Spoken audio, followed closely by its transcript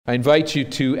I invite you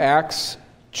to Acts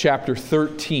chapter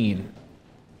 13.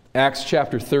 Acts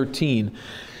chapter 13.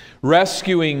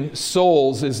 Rescuing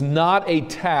souls is not a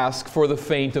task for the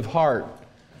faint of heart.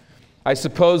 I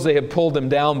suppose they have pulled them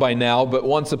down by now, but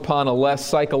once upon a less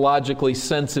psychologically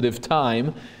sensitive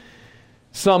time,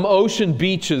 some ocean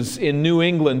beaches in New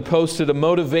England posted a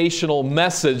motivational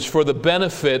message for the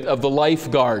benefit of the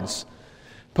lifeguards.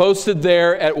 Posted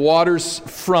there at water's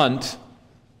front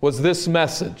was this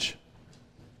message: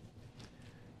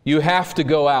 you have to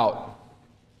go out.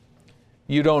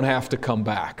 You don't have to come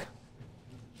back.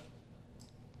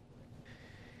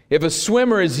 If a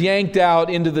swimmer is yanked out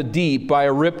into the deep by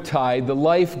a riptide, the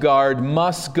lifeguard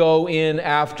must go in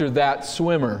after that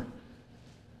swimmer.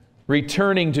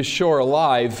 Returning to shore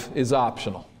alive is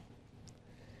optional.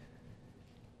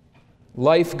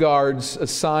 Lifeguards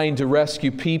assigned to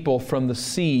rescue people from the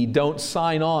sea don't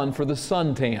sign on for the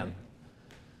suntan.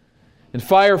 And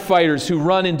firefighters who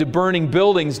run into burning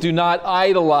buildings do not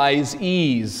idolize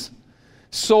ease.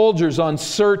 Soldiers on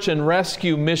search and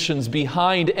rescue missions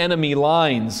behind enemy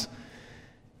lines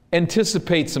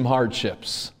anticipate some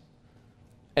hardships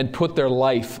and put their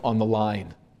life on the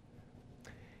line.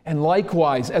 And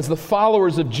likewise, as the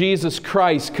followers of Jesus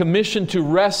Christ commissioned to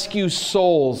rescue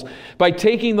souls by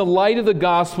taking the light of the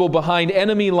gospel behind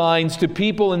enemy lines to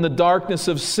people in the darkness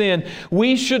of sin,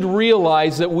 we should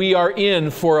realize that we are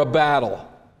in for a battle.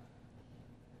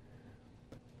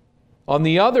 On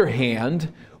the other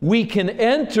hand, we can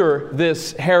enter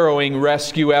this harrowing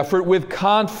rescue effort with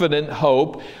confident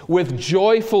hope, with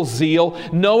joyful zeal,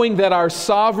 knowing that our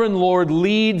sovereign Lord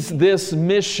leads this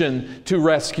mission to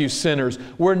rescue sinners.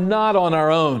 We're not on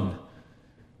our own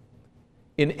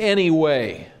in any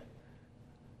way.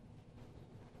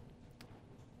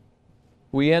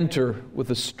 We enter with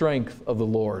the strength of the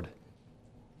Lord.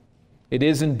 It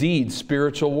is indeed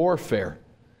spiritual warfare.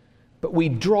 But we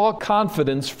draw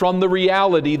confidence from the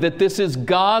reality that this is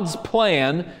God's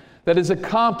plan that is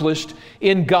accomplished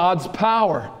in God's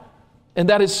power. And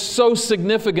that is so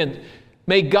significant.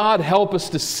 May God help us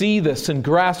to see this and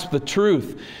grasp the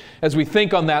truth. As we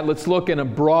think on that, let's look in a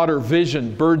broader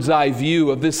vision, bird's eye view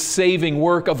of this saving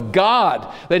work of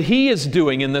God that He is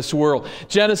doing in this world.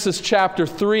 Genesis chapter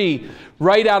 3,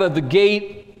 right out of the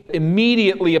gate,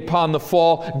 immediately upon the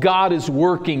fall, God is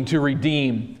working to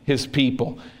redeem His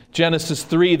people. Genesis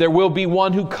 3, there will be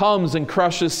one who comes and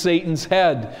crushes Satan's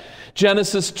head.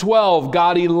 Genesis 12,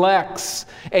 God elects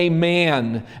a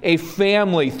man, a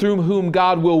family through whom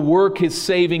God will work His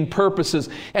saving purposes.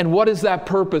 And what is that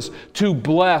purpose? To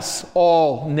bless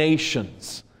all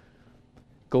nations.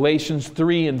 Galatians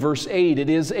 3 and verse 8, it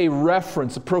is a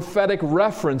reference, a prophetic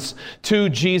reference to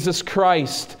Jesus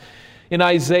Christ. In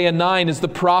Isaiah 9, as the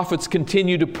prophets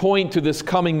continue to point to this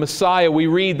coming Messiah, we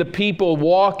read, the people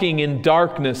walking in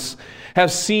darkness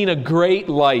have seen a great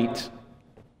light.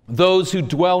 Those who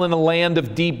dwell in a land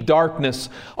of deep darkness,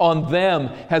 on them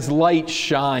has light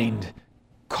shined.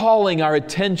 Calling our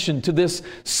attention to this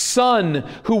Son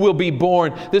who will be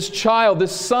born, this child,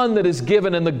 this Son that is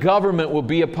given, and the government will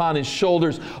be upon His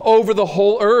shoulders over the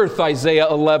whole earth, Isaiah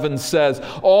 11 says.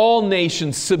 All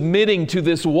nations submitting to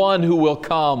this one who will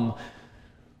come.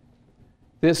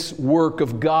 This work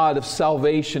of God of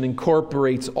salvation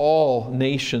incorporates all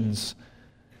nations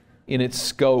in its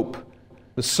scope.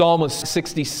 The Psalmist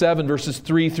 67 verses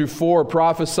 3 through 4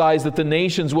 prophesies that the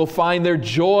nations will find their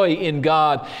joy in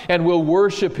God and will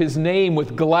worship His name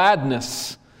with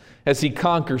gladness as He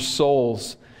conquers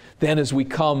souls. Then as we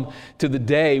come to the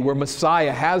day where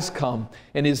Messiah has come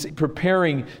and is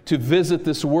preparing to visit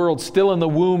this world, still in the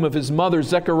womb of His mother,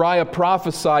 Zechariah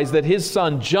prophesies that his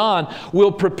son John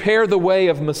will prepare the way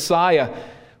of Messiah,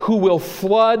 who will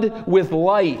flood with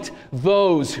light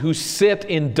those who sit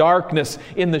in darkness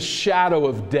in the shadow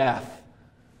of death.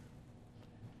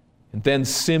 And then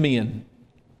Simeon,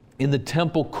 in the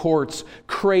temple courts,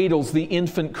 cradles the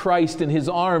infant Christ in his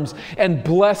arms and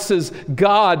blesses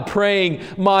God, praying,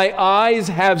 "My eyes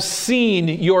have seen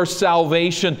your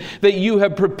salvation, that you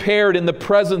have prepared in the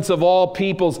presence of all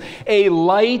peoples a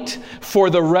light for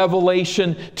the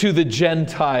revelation to the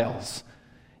Gentiles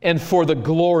and for the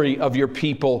glory of your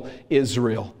people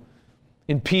Israel."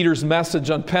 In Peter's message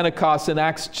on Pentecost in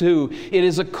Acts 2, it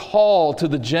is a call to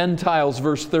the Gentiles,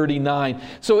 verse 39.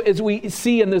 So as we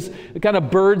see in this kind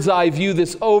of bird's eye view,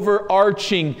 this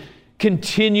overarching,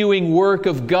 continuing work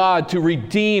of God to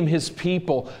redeem His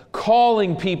people,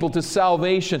 calling people to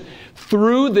salvation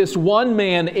through this one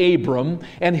man, Abram,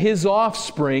 and his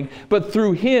offspring, but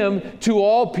through him to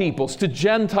all peoples, to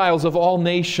Gentiles of all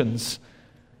nations.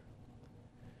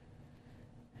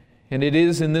 And it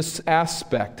is in this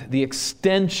aspect, the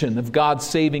extension of God's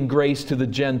saving grace to the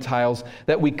Gentiles,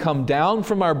 that we come down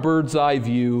from our bird's eye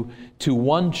view to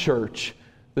one church,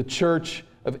 the church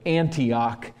of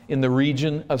Antioch in the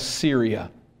region of Syria.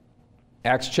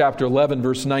 Acts chapter 11,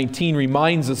 verse 19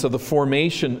 reminds us of the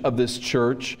formation of this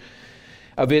church,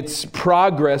 of its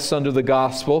progress under the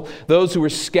gospel. Those who were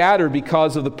scattered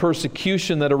because of the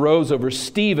persecution that arose over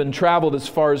Stephen traveled as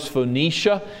far as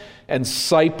Phoenicia and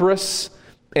Cyprus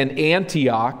and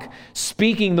Antioch,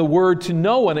 speaking the word to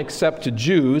no one except to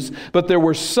Jews. But there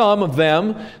were some of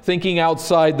them, thinking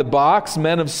outside the box,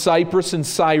 men of Cyprus and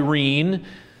Cyrene,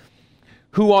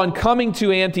 who on coming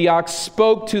to Antioch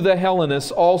spoke to the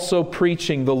Hellenists, also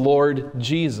preaching the Lord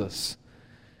Jesus.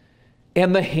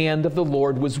 And the hand of the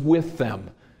Lord was with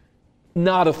them.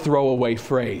 Not a throwaway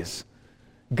phrase.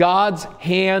 God's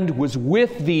hand was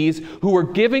with these who were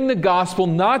giving the gospel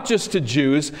not just to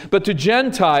Jews, but to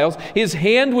Gentiles. His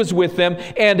hand was with them,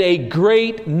 and a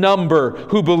great number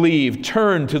who believed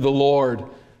turned to the Lord.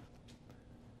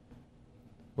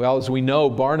 Well, as we know,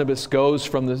 Barnabas goes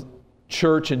from the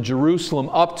church in Jerusalem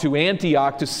up to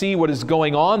Antioch to see what is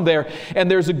going on there.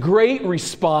 And there's a great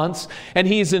response, and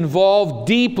he's involved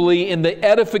deeply in the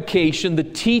edification, the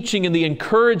teaching, and the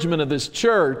encouragement of this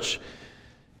church.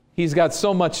 He's got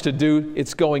so much to do.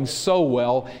 It's going so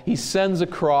well. He sends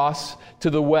across to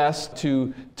the west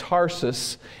to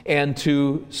Tarsus and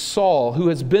to Saul, who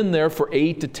has been there for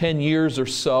 8 to 10 years or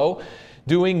so,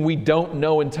 doing we don't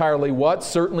know entirely what,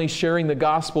 certainly sharing the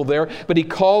gospel there. But he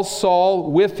calls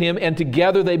Saul with him, and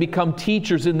together they become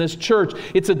teachers in this church.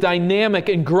 It's a dynamic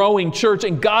and growing church,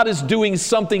 and God is doing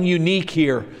something unique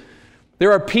here.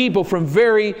 There are people from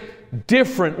very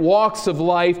different walks of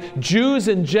life, Jews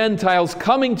and Gentiles,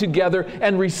 coming together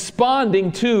and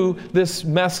responding to this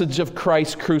message of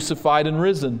Christ crucified and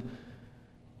risen.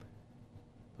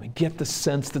 I get the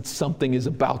sense that something is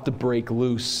about to break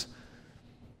loose.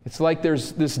 It's like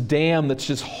there's this dam that's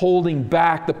just holding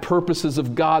back the purposes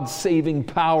of God's saving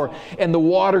power, and the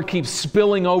water keeps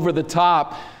spilling over the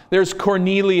top. There's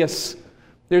Cornelius.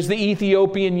 There's the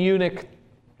Ethiopian eunuch.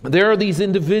 There are these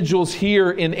individuals here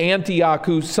in Antioch,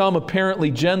 who some apparently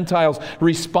Gentiles,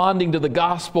 responding to the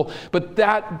gospel. But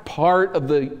that part of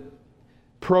the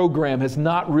program has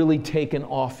not really taken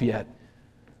off yet.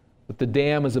 But the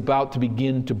dam is about to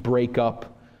begin to break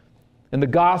up. And the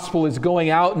gospel is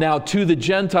going out now to the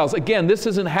Gentiles. Again, this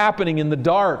isn't happening in the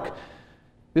dark.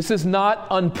 This is not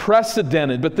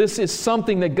unprecedented, but this is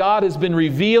something that God has been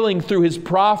revealing through His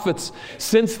prophets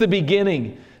since the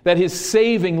beginning, that His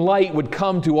saving light would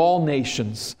come to all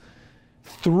nations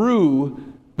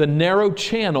through the narrow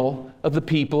channel of the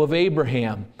people of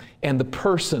Abraham and the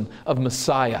person of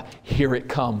Messiah. Here it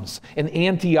comes. And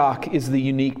Antioch is the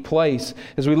unique place.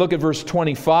 As we look at verse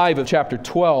 25 of chapter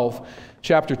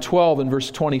 12 and verse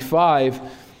 25,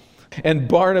 and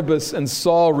Barnabas and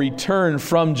Saul returned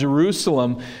from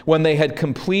Jerusalem when they had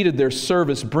completed their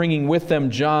service, bringing with them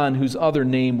John, whose other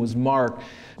name was Mark.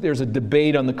 There's a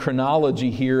debate on the chronology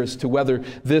here as to whether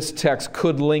this text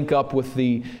could link up with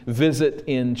the visit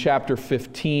in chapter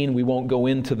 15. We won't go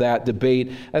into that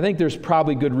debate. I think there's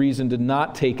probably good reason to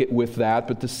not take it with that,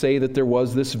 but to say that there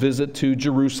was this visit to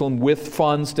Jerusalem with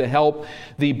funds to help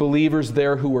the believers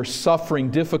there who were suffering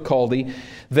difficulty.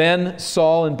 Then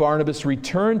Saul and Barnabas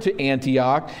return to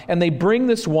Antioch, and they bring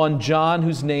this one, John,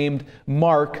 who's named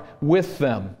Mark, with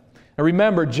them. Now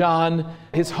remember, John,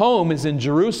 his home is in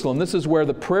Jerusalem. This is where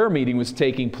the prayer meeting was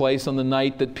taking place on the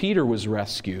night that Peter was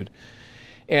rescued.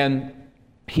 And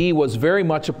he was very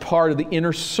much a part of the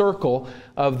inner circle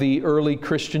of the early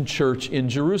Christian church in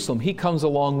Jerusalem. He comes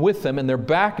along with them, and they're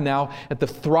back now at the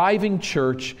thriving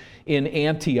church in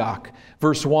Antioch.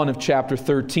 Verse 1 of chapter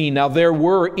 13. Now there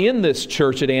were in this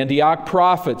church at Antioch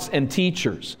prophets and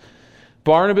teachers: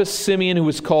 Barnabas, Simeon, who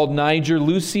was called Niger,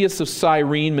 Lucius of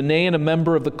Cyrene, Manaen, a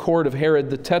member of the court of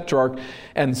Herod the Tetrarch,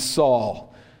 and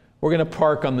Saul. We're going to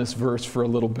park on this verse for a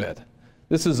little bit.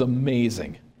 This is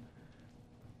amazing.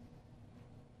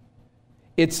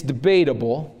 It's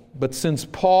debatable, but since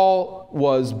Paul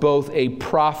was both a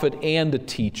prophet and a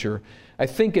teacher, I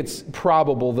think it's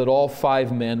probable that all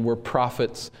 5 men were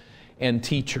prophets and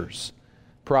teachers.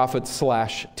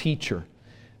 Prophet/teacher.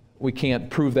 We can't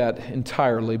prove that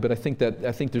entirely, but I think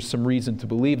there's some reason to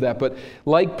believe that. But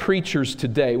like preachers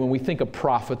today, when we think of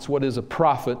prophets, what is a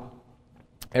prophet?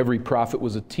 Every prophet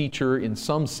was a teacher in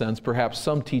some sense. Perhaps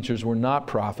some teachers were not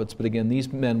prophets, but again,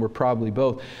 these men were probably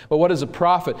both. But what is a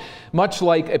prophet? Much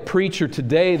like a preacher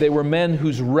today, they were men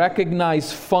whose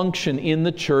recognized function in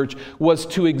the church was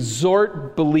to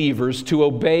exhort believers to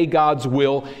obey God's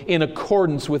will in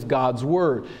accordance with God's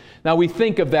word. Now we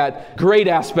think of that great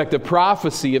aspect of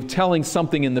prophecy, of telling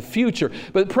something in the future,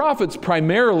 but prophets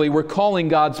primarily were calling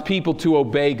God's people to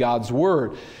obey God's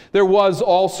word. There was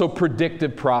also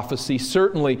predictive prophecy,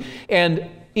 certainly, and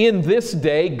in this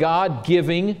day, God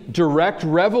giving direct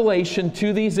revelation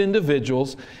to these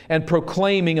individuals and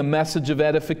proclaiming a message of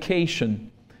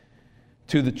edification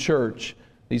to the church.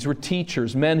 These were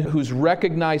teachers, men whose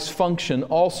recognized function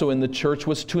also in the church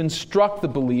was to instruct the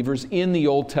believers in the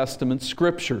Old Testament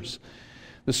Scriptures.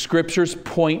 The Scriptures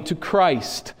point to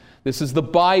Christ. This is the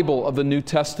Bible of the New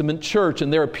Testament church,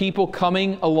 and there are people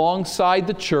coming alongside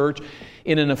the church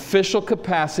in an official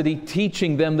capacity,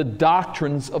 teaching them the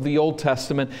doctrines of the Old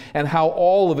Testament and how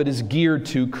all of it is geared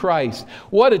to Christ.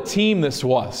 What a team this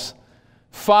was.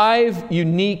 5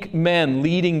 unique men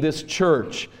leading this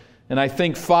church. And I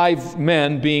think 5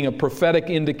 men being a prophetic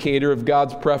indicator of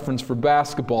God's preference for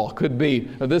basketball could be.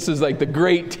 This is like the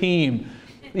great team.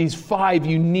 These 5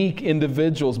 unique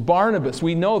individuals. Barnabas,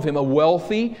 we know of him, a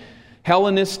wealthy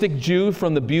Hellenistic Jew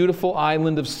from the beautiful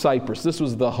island of Cyprus. This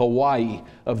was the Hawaii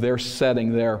of their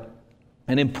setting there.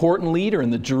 An important leader in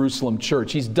the Jerusalem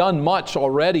church. He's done much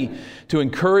already to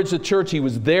encourage the church. He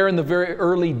was there in the very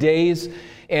early days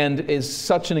and is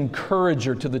such an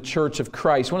encourager to the church of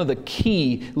Christ, one of the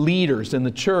key leaders in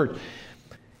the church.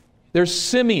 There's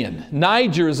Simeon.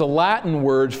 Niger is a Latin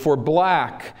word for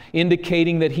black,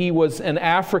 indicating that he was an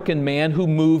African man who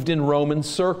moved in Roman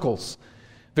circles.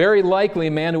 Very likely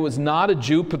a man who was not a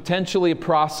Jew, potentially a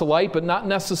proselyte, but not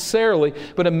necessarily,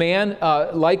 but a man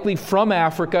likely from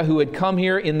Africa who had come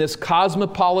here in this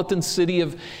cosmopolitan city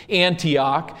of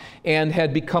Antioch and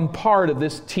had become part of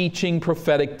this teaching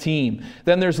prophetic team.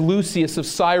 Then there's Lucius of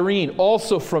Cyrene,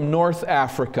 also from North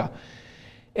Africa.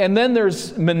 And then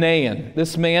there's Manaen.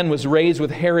 This man was raised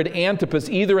with Herod Antipas,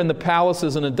 either in the palace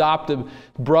as an adopted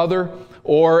brother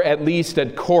or at least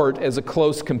at court as a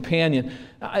close companion.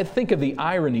 I think of the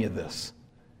irony of this.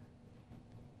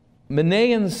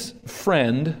 Manaen's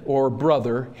friend or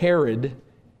brother, Herod,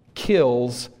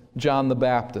 kills John the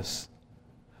Baptist,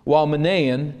 while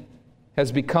Manaen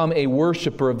has become a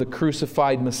worshiper of the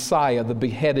crucified Messiah, the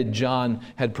beheaded John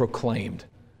had proclaimed.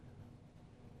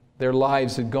 Their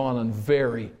lives had gone on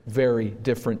very, very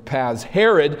different paths.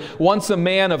 Herod, once a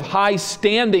man of high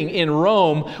standing in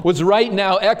Rome, was right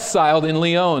now exiled in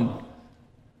Lyon.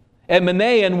 And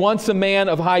Manaen, once a man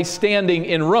of high standing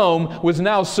in Rome, was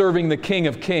now serving the King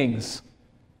of Kings.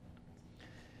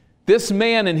 This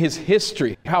man and his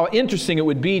history, how interesting it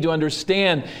would be to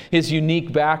understand his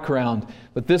unique background.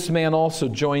 But this man also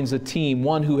joins a team,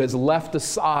 one who has left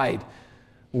aside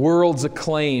world's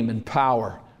acclaim and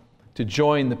power to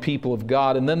join the people of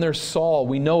God. And then there's Saul.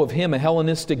 We know of him, a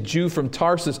Hellenistic Jew from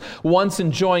Tarsus, once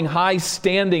enjoying high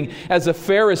standing as a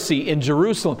Pharisee in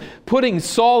Jerusalem. Putting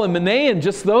Saul and Manaen,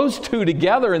 just those two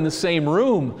together in the same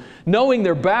room, knowing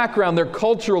their background, their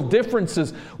cultural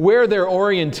differences, where their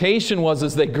orientation was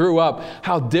as they grew up,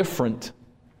 how different.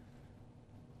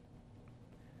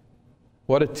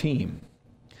 What a team.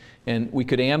 And we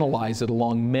could analyze it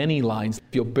along many lines.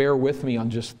 If you'll bear with me on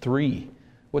just 3.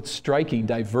 What's striking?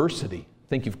 Diversity. I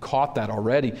think you've caught that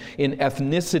already. In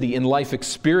ethnicity, in life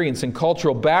experience, in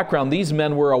cultural background, these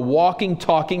men were a walking,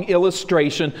 talking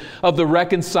illustration of the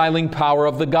reconciling power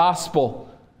of the gospel.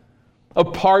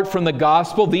 Apart from the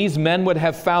gospel, these men would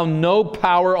have found no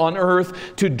power on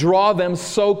earth to draw them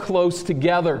so close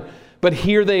together. But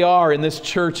here they are in this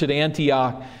church at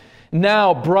Antioch.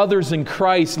 Now, brothers in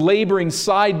Christ, laboring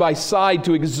side by side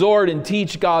to exhort and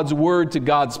teach God's word to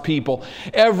God's people.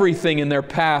 Everything in their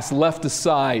past left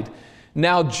aside,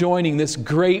 now joining this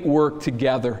great work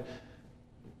together.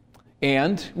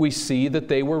 And we see that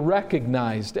they were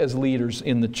recognized as leaders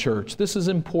in the church. This is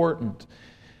important.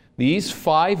 These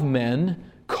 5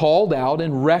 men called out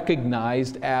and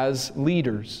recognized as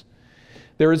leaders.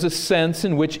 There is a sense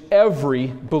in which every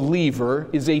believer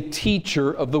is a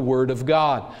teacher of the Word of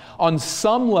God. On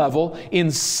some level, in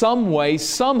some way,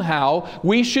 somehow,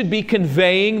 we should be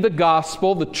conveying the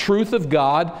gospel, the truth of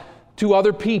God, to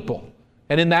other people.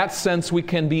 And in that sense, we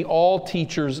can be all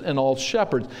teachers and all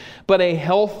shepherds. But a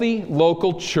healthy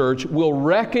local church will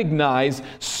recognize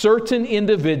certain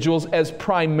individuals as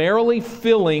primarily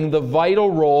filling the vital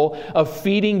role of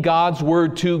feeding God's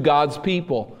Word to God's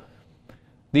people.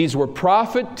 These were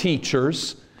prophet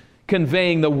teachers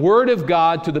conveying the Word of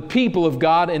God to the people of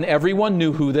God, and everyone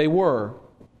knew who they were.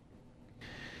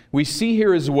 We see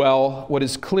here as well what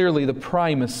is clearly the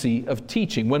primacy of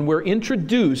teaching. When we're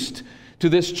introduced to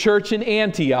this church in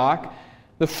Antioch,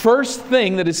 the first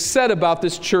thing that is said about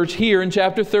this church here in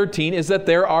chapter 13 is that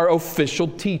there are official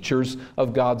teachers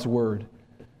of God's Word.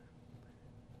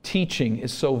 Teaching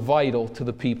is so vital to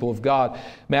the people of God.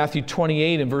 Matthew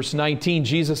 28 and verse 19,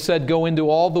 Jesus said, "Go into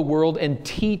all the world and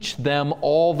teach them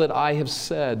all that I have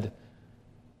said."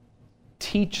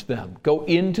 Teach them. Go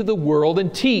into the world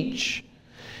and teach.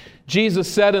 Jesus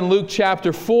said in Luke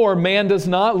chapter 4, "Man does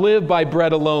not live by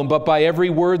bread alone, but by every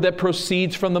word that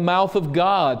proceeds from the mouth of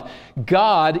God."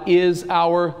 God is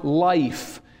our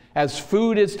life. As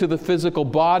food is to the physical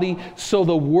body, so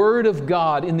the Word of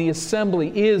God in the assembly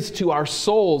is to our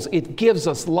souls. It gives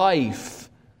us life.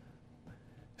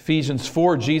 Ephesians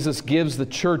 4, Jesus gives the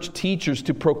church teachers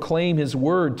to proclaim His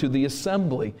Word to the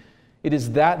assembly. It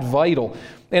is that vital.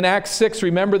 In Acts 6,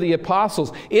 remember the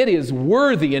apostles. It is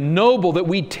worthy and noble that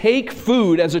we take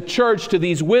food as a church to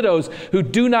these widows who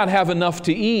do not have enough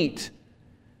to eat.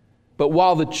 But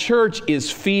while the church is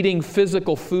feeding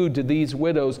physical food to these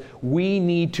widows, we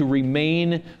need to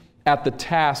remain at the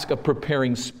task of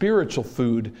preparing spiritual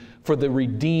food for the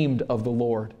redeemed of the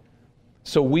Lord.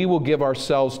 So we will give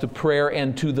ourselves to prayer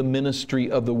and to the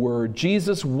ministry of the Word.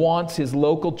 Jesus wants His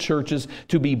local churches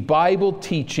to be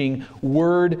Bible-teaching,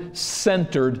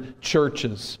 Word-centered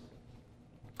churches.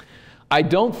 I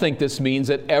don't think this means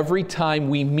that every time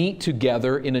we meet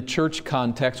together in a church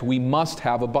context, we must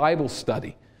have a Bible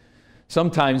study.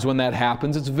 Sometimes when that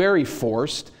happens, it's very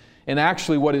forced. And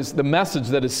actually what is the message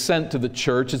that is sent to the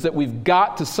church is that we've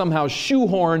got to somehow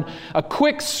shoehorn a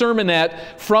quick sermonette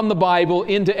from the Bible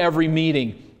into every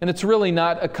meeting. And it's really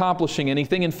not accomplishing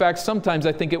anything. In fact, sometimes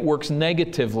I think it works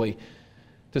negatively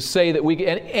to say that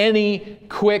any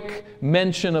quick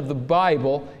mention of the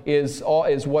Bible is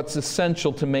what's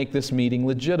essential to make this meeting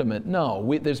legitimate.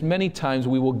 No, there's many times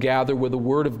we will gather where the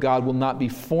Word of God will not be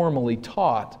formally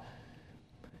taught.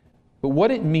 But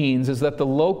what it means is that the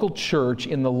local church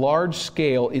in the large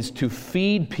scale is to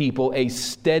feed people a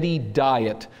steady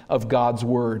diet of God's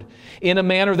Word in a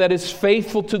manner that is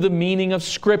faithful to the meaning of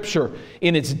Scripture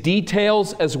in its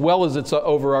details as well as its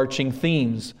overarching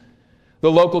themes.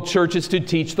 The local church is to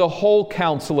teach the whole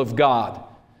counsel of God.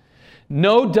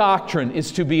 No doctrine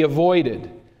is to be avoided,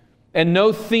 and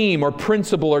no theme or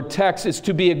principle or text is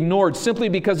to be ignored simply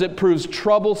because it proves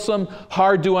troublesome,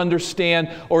 hard to understand,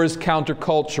 or is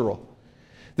countercultural.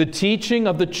 The teaching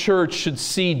of the church should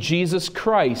see Jesus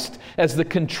Christ as the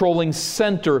controlling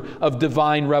center of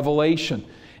divine revelation.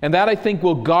 And that, I think,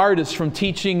 will guard us from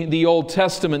teaching the Old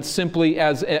Testament simply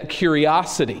as a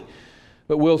curiosity.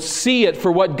 But we'll see it for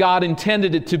what God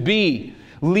intended it to be,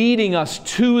 leading us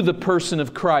to the person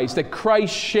of Christ, a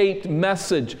Christ-shaped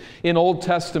message in Old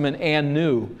Testament and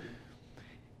New.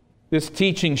 This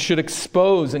teaching should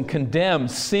expose and condemn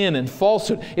sin and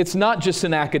falsehood. It's not just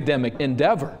an academic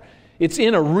endeavor. It's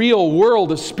in a real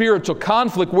world of spiritual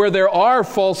conflict where there are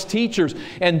false teachers,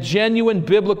 and genuine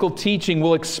biblical teaching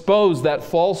will expose that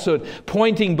falsehood,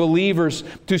 pointing believers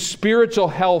to spiritual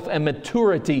health and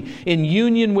maturity in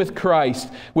union with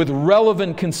Christ, with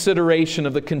relevant consideration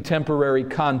of the contemporary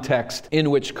context in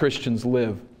which Christians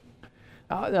live.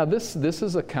 Now this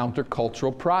is a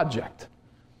countercultural project.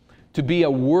 To be a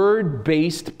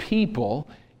word-based people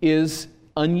is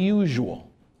unusual,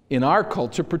 in our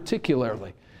culture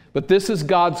particularly. But this is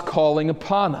God's calling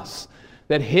upon us,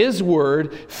 that His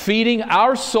Word, feeding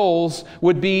our souls,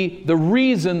 would be the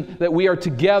reason that we are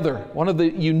together, one of the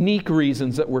unique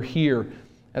reasons that we're here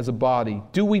as a body.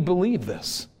 Do we believe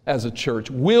this as a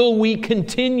church? Will we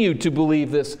continue to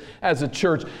believe this as a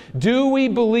church? Do we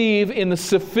believe in the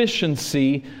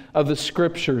sufficiency of the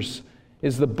Scriptures?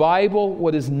 Is the Bible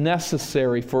what is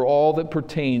necessary for all that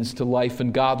pertains to life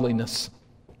and godliness?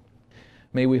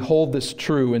 May we hold this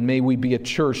true, and may we be a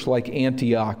church like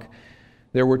Antioch.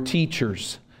 There were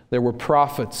teachers, there were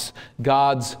prophets.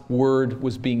 God's Word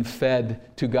was being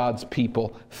fed to God's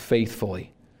people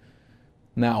faithfully.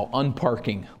 Now,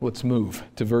 unparking, let's move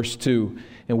to verse 2.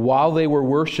 And while they were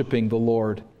worshiping the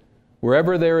Lord,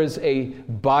 wherever there is a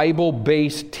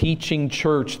Bible-based teaching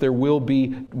church, there will be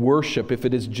worship if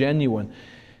it is genuine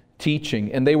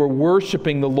teaching. And they were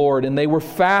worshiping the Lord, and they were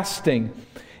fasting.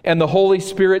 And the Holy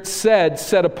Spirit said,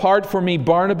 "Set apart for me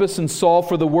Barnabas and Saul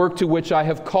for the work to which I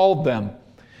have called them."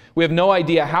 We have no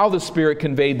idea how the Spirit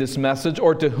conveyed this message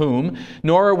or to whom,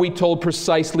 nor are we told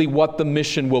precisely what the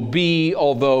mission will be,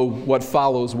 although what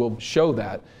follows will show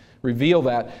that, reveal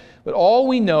that. But all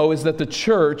we know is that the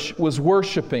church was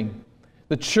worshiping.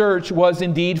 The church was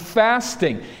indeed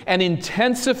fasting, an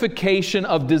intensification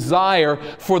of desire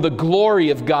for the glory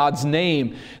of God's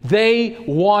name. They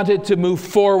wanted to move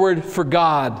forward for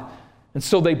God. And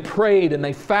so they prayed and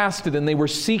they fasted and they were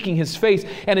seeking His face.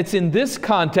 And it's in this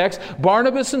context,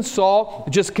 Barnabas and Saul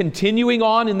just continuing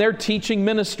on in their teaching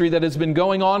ministry that has been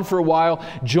going on for a while,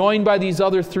 joined by these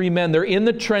other three men. They're in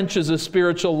the trenches as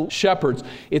spiritual shepherds.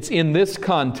 It's in this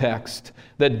context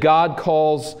that God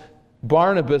calls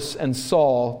Barnabas and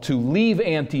Saul to leave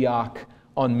Antioch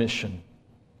on mission.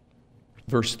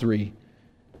 Verse 3,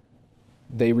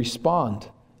 they respond.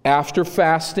 After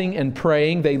fasting and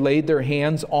praying, they laid their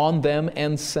hands on them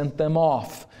and sent them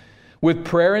off. With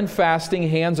prayer and fasting,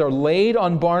 hands are laid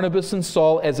on Barnabas and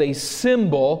Saul as a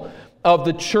symbol of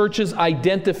the church's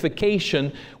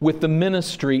identification with the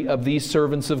ministry of these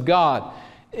servants of God.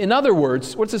 In other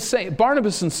words, what's it say?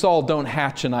 Barnabas and Saul don't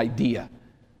hatch an idea,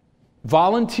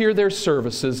 volunteer their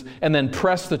services, and then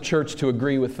press the church to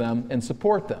agree with them and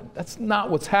support them. That's not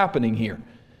what's happening here.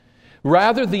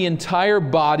 Rather, the entire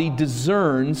body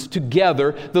discerns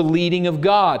together the leading of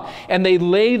God. And they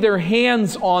lay their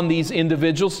hands on these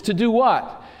individuals to do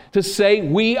what? To say,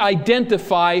 we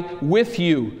identify with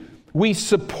you. We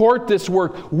support this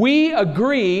work. We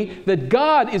agree that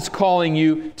God is calling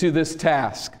you to this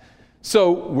task.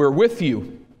 So we're with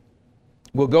you.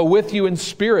 We'll go with you in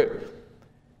spirit.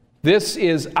 This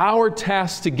is our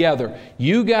task together.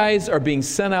 You guys are being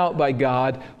sent out by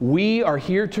God. We are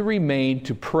here to remain,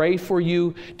 to pray for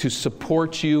you, to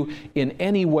support you in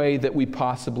any way that we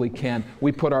possibly can.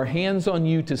 We put our hands on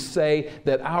you to say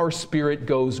that our spirit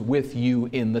goes with you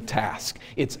in the task.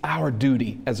 It's our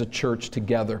duty as a church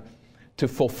together to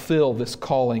fulfill this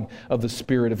calling of the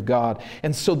Spirit of God.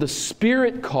 And so the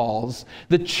Spirit calls,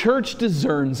 the church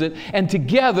discerns it, and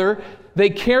together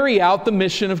they carry out the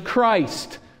mission of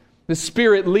Christ. The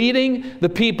Spirit leading, the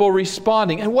people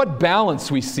responding. And what balance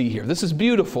we see here. This is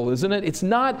beautiful, isn't it? It's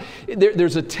not,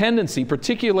 there's a tendency,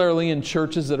 particularly in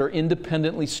churches that are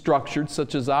independently structured,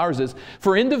 such as ours is,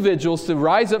 for individuals to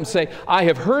rise up and say, I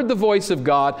have heard the voice of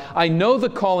God, I know the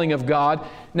calling of God,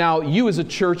 now you as a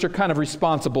church are kind of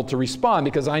responsible to respond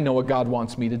because I know what God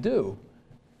wants me to do.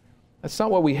 That's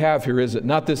not what we have here, is it?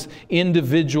 Not this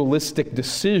individualistic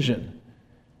decision.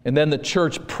 And then the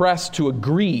church pressed to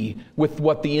agree with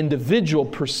what the individual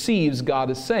perceives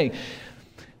God is saying.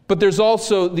 But there's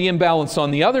also the imbalance on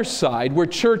the other side, where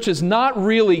church is not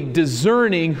really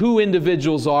discerning who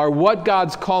individuals are, what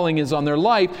God's calling is on their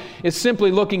life, is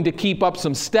simply looking to keep up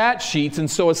some stat sheets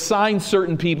and so assign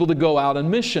certain people to go out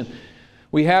on mission.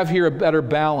 We have here a better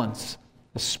balance.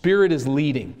 The Spirit is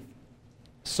leading.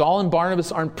 Saul and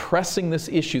Barnabas aren't pressing this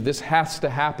issue. This has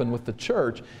to happen with the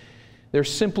church. They're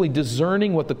simply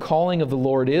discerning what the calling of the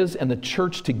Lord is, and the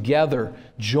church together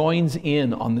joins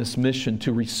in on this mission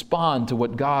to respond to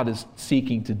what God is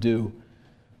seeking to do.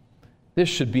 This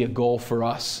should be a goal for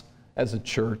us as a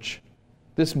church.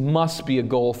 This must be a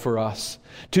goal for us.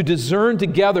 To discern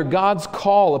together God's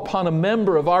call upon a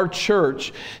member of our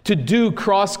church to do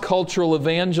cross-cultural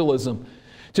evangelism.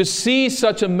 To see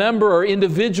such a member or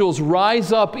individuals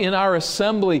rise up in our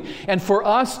assembly, and for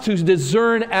us to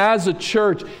discern as a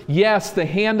church, yes, the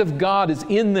hand of God is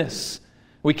in this.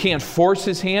 We can't force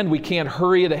His hand. We can't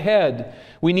hurry it ahead.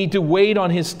 We need to wait on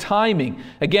His timing.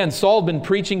 Again, Saul had been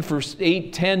preaching for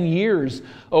 8-10 years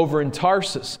over in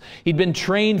Tarsus. He'd been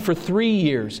trained for 3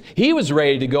 years. He was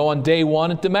ready to go on day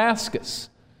one at Damascus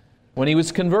when he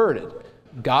was converted.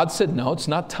 God said, no, it's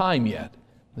not time yet.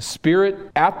 The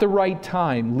Spirit at the right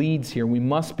time leads here. We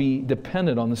must be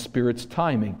dependent on the Spirit's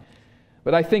timing.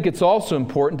 But I think it's also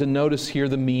important to notice here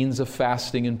the means of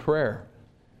fasting and prayer.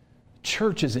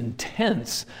 Church is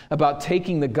intense about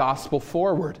taking the gospel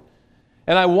forward.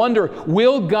 And I wonder,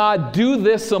 will God do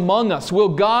this among us? Will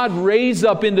God raise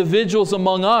up individuals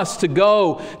among us to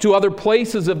go to other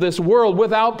places of this world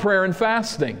without prayer and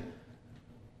fasting?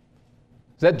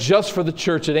 Is that just for the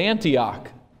church at Antioch?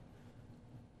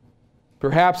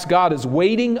 Perhaps God is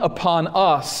waiting upon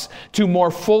us to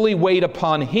more fully wait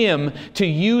upon Him to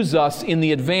use us in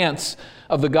the advance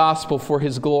of the gospel for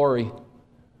His glory.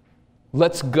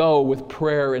 Let's go with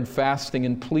prayer and fasting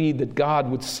and plead that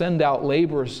God would send out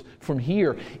laborers from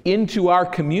here into our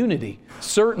community,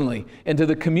 certainly, into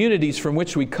the communities from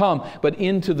which we come, but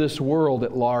into this world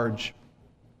at large.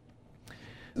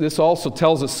 This also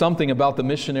tells us something about the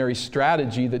missionary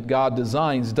strategy that God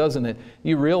designs, doesn't it?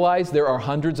 You realize there are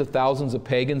hundreds of thousands of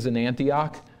pagans in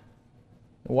Antioch?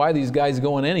 Why are these guys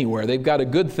going anywhere? They've got a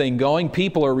good thing going.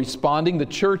 People are responding. The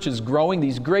church is growing.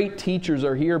 These great teachers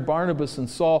are here, Barnabas and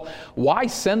Saul. Why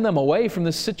send them away from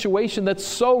this situation that's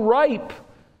so ripe?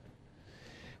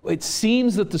 It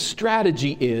seems that the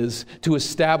strategy is to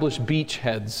establish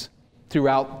beachheads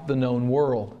throughout the known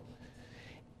world.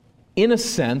 In a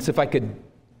sense, if I could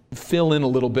fill in a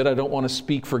little bit. I don't want to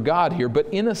speak for God here, but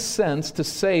in a sense to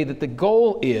say that the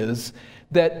goal is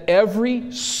that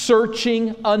every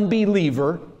searching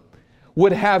unbeliever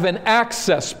would have an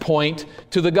access point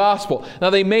to the gospel. Now,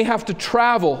 they may have to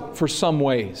travel for some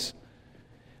ways,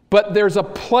 but there's a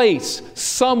place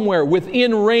somewhere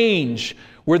within range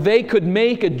where they could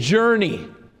make a journey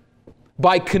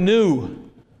by canoe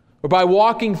or by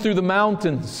walking through the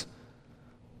mountains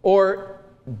or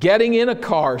getting in a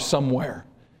car somewhere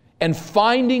and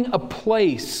finding a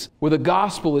place where the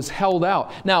gospel is held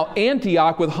out. Now,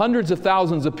 Antioch, with hundreds of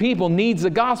thousands of people, needs the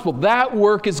gospel. That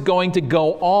work is going to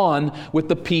go on with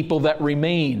the people that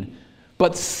remain.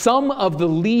 But some of the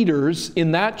leaders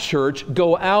in that church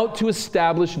go out to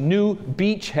establish new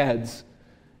beachheads.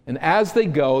 And as they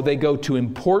go to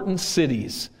important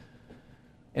cities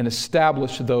and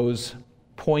establish those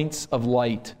points of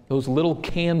light, those little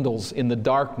candles in the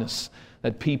darkness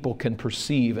that people can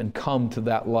perceive and come to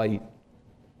that light.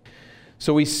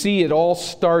 So we see it all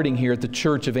starting here at the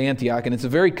church of Antioch, and it's a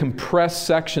very compressed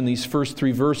section, these first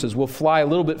 3 verses. We'll fly a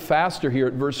little bit faster here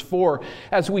at verse 4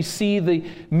 as we see the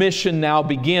mission now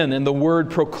begin and the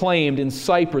word proclaimed in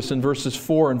Cyprus in verses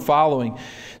 4 and following.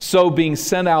 So being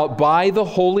sent out by the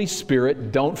Holy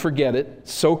Spirit, don't forget it,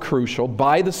 so crucial,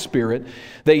 by the Spirit,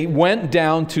 they went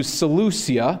down to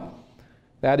Seleucia.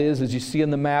 That is, as you see on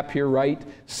the map here, right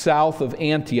south of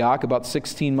Antioch, about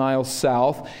 16 miles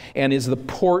south, and is the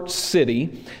port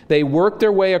city. They worked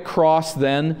their way across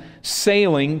then,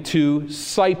 sailing to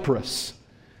Cyprus.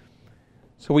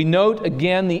 So we note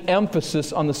again the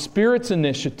emphasis on the Spirit's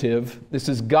initiative. This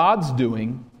is God's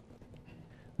doing.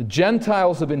 The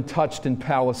Gentiles have been touched in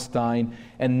Palestine,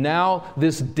 and now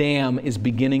this dam is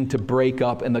beginning to break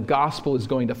up, and the gospel is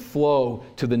going to flow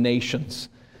to the nations.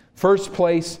 First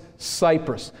place,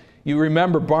 Cyprus. You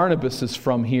remember Barnabas is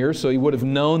from here, so he would have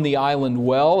known the island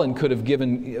well and could have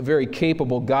given very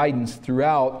capable guidance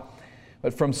throughout.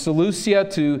 But from Seleucia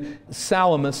to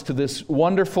Salamis to this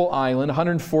wonderful island,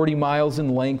 140 miles in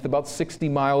length, about 60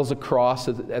 miles across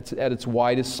at its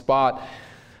widest spot,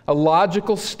 a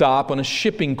logical stop on a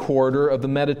shipping corridor of the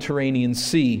Mediterranean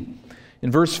Sea. In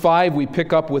verse 5, we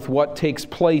pick up with what takes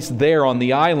place there on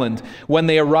the island. When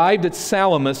they arrived at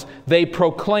Salamis, they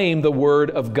proclaimed the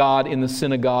word of God in the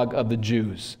synagogue of the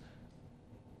Jews.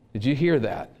 Did you hear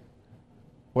that?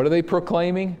 What are they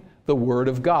proclaiming? The word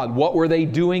of God. What were they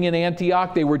doing in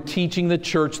Antioch? They were teaching the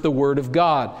church the word of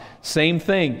God. Same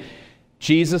thing.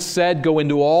 Jesus said, go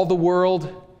into all the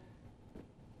world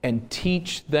and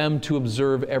teach them to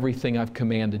observe everything I've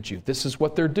commanded you. This is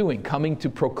what they're doing, coming to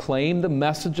proclaim the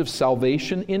message of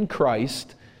salvation in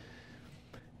Christ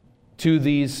to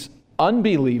these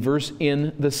unbelievers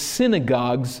in the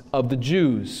synagogues of the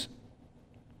Jews.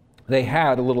 They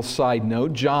had, a little side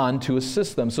note, John to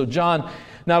assist them. So John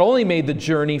not only made the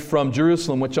journey from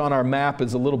Jerusalem, which on our map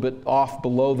is a little bit off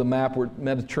below the map, where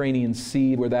Mediterranean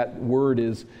Sea, where that word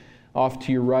is, off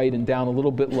to your right and down a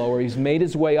little bit lower. He's made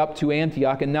his way up to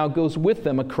Antioch and now goes with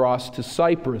them across to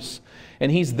Cyprus.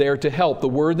 And he's there to help. The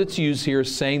word that's used here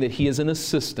is saying that he is an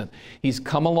assistant. He's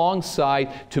come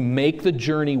alongside to make the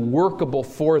journey workable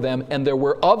for them. And there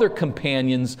were other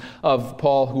companions of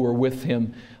Paul who were with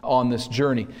him on this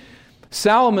journey.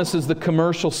 Salamis is the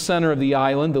commercial center of the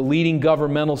island, the leading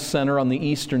governmental center on the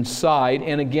eastern side.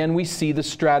 And again, we see the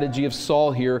strategy of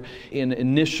Saul here in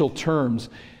initial terms.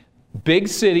 Big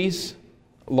cities,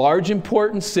 large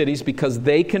important cities, because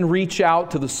they can reach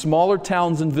out to the smaller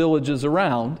towns and villages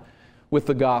around with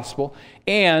the gospel.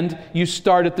 And you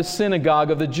start at the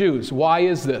synagogue of the Jews. Why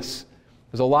is this?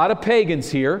 There's a lot of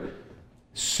pagans here.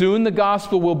 Soon the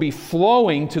gospel will be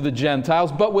flowing to the Gentiles,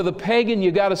 but with a pagan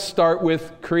you got to start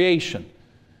with creation.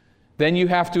 Then you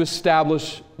have to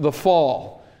establish the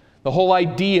fall. The whole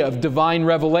idea of divine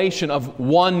revelation of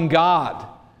one God.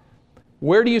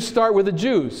 Where do you start with the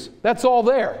Jews? That's all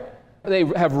there. They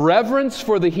have reverence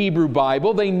for the Hebrew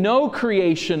Bible. They know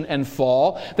creation and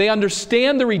fall. They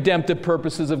understand the redemptive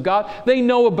purposes of God. They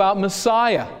know about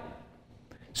Messiah.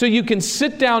 So you can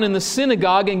sit down in the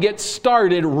synagogue and get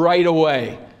started right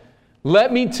away.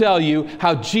 Let me tell you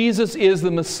how Jesus is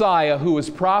the Messiah who was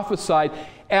prophesied.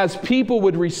 As people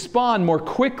would respond more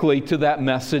quickly to that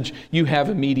message, you have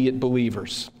immediate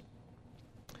believers.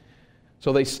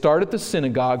 So they start at the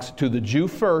synagogues, to the Jew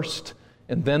first,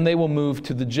 and then they will move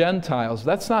to the Gentiles.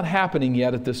 That's not happening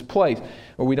yet at this place,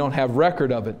 or we don't have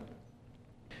record of it.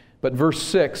 But verse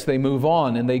 6, they move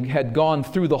on, and they had gone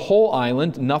through the whole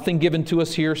island. Nothing given to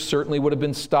us here certainly would have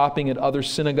been stopping at other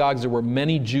synagogues. There were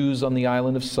many Jews on the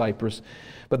island of Cyprus.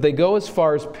 But they go as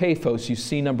far as Paphos. You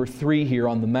see number 3 here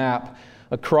on the map.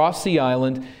 Across the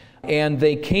island, and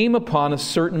they came upon a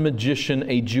certain magician,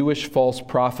 a Jewish false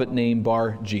prophet named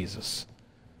Bar-Jesus.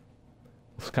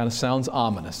 This kind of sounds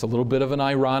ominous, a little bit of an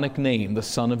ironic name, the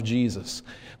son of Jesus.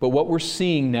 But what we're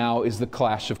seeing now is the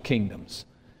clash of kingdoms.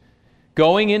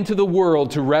 Going into the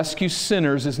world to rescue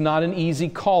sinners is not an easy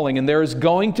calling, and there is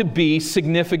going to be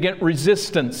significant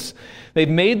resistance. They've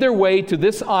made their way to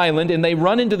this island, and they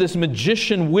run into this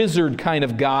magician wizard kind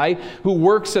of guy who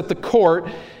works at the court,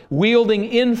 wielding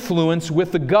influence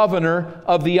with the governor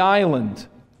of the island.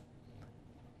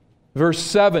 Verse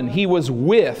 7, he was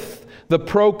with the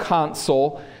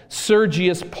proconsul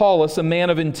Sergius Paulus, a man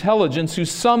of intelligence, who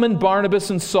summoned Barnabas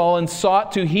and Saul and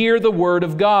sought to hear the word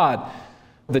of God.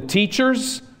 The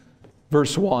teachers,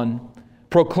 verse 1,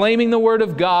 proclaiming the word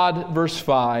of God, verse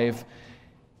 5.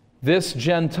 This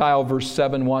Gentile, verse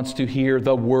 7, wants to hear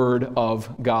the word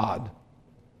of God.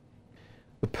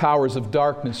 The powers of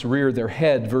darkness rear their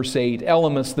head, verse 8.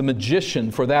 Elymas, the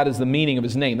magician, for that is the meaning of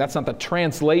his name. That's not the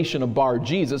translation of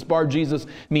Bar-Jesus. Bar-Jesus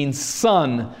means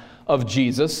son of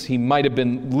Jesus. He might have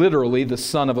been literally the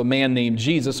son of a man named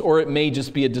Jesus, or it may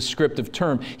just be a descriptive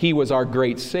term. He was our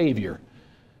great Savior,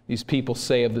 these people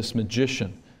say of this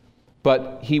magician.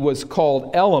 But he was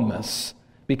called Elymas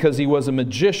because he was a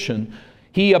magician.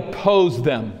 He opposed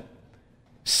them,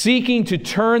 seeking to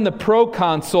turn the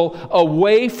proconsul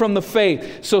away from the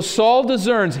faith. So Saul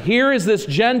discerns, here is this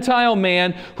Gentile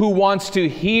man who wants to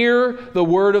hear the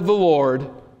word of the Lord.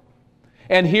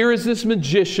 And here is this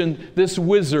magician, this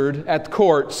wizard at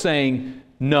court saying,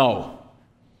 no.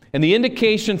 And the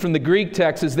indication from the Greek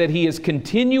text is that he is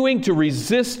continuing to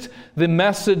resist the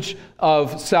message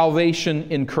of salvation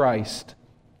in Christ,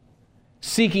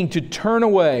 seeking to turn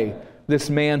away this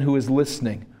man who is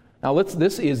listening. Now,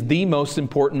 this is the most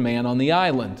important man on the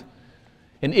island.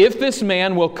 And if this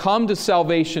man will come to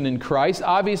salvation in Christ,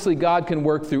 obviously God can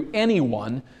work through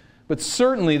anyone, but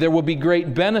certainly there will be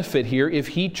great benefit here if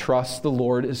he trusts the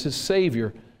Lord as his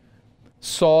Savior.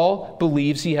 Saul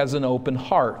believes he has an open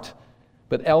heart,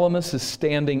 but Elymas is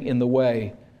standing in the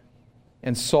way.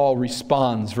 And Saul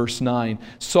responds, verse 9.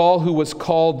 Saul, who was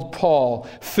called Paul,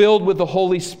 filled with the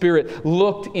Holy Spirit,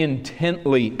 looked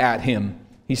intently at him.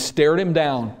 He stared him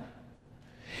down.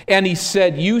 And he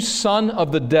said, you son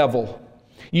of the devil,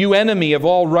 you enemy of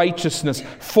all righteousness,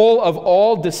 full of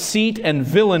all deceit and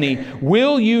villainy,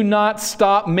 will you not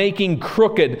stop making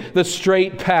crooked the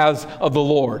straight paths of the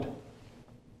Lord?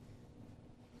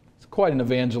 It's quite an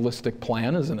evangelistic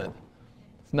plan, isn't it?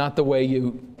 It's not the way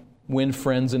you win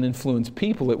friends and influence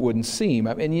people, it wouldn't seem.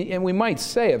 And we might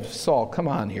say of Saul, come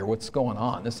on here, what's going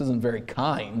on? This isn't very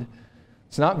kind.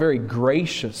 It's not very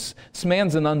gracious. This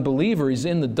man's an unbeliever. He's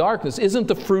in the darkness. Isn't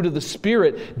the fruit of the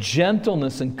Spirit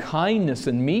gentleness and kindness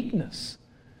and meekness?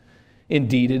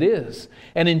 Indeed it is.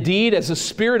 And indeed, as the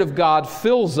Spirit of God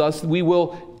fills us, we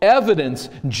will evidence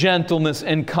gentleness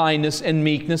and kindness and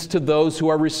meekness to those who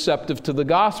are receptive to the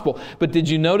gospel. But did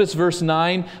you notice verse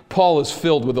 9? Paul is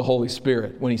filled with the Holy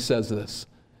Spirit when he says this.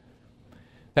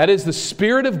 That is, the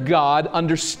Spirit of God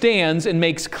understands and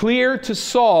makes clear to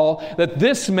Saul that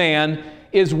this man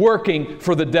is working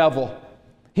for the devil.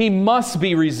 He must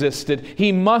be resisted.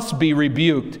 He must be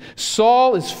rebuked.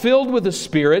 Saul is filled with the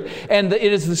Spirit, and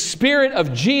it is the Spirit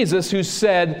of Jesus who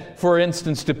said, for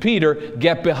instance, to Peter,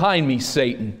 "Get behind me,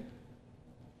 Satan."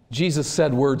 Jesus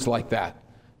said words like that.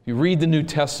 If you read the New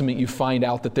Testament, you find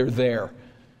out that they're there.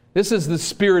 This is the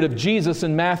Spirit of Jesus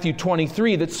in Matthew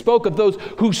 23 that spoke of those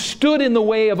who stood in the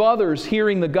way of others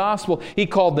hearing the gospel. He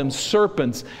called them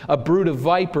serpents, a brood of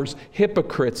vipers,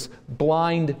 hypocrites,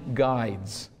 blind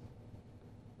guides.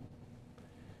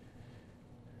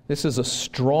 This is a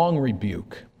strong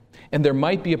rebuke, and there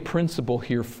might be a principle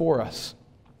here for us.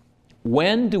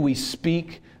 When do we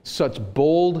speak such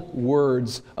bold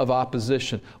words of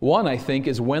opposition? One, I think,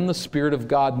 is when the Spirit of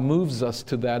God moves us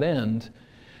to that end.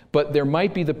 But there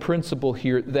might be the principle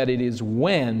here that it is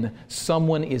when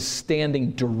someone is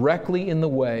standing directly in the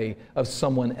way of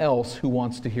someone else who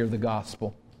wants to hear the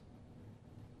gospel.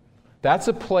 That's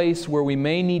a place where we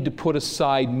may need to put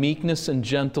aside meekness and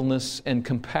gentleness and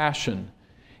compassion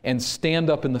and stand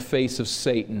up in the face of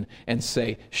Satan and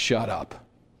say, "Shut up.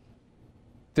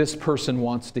 This person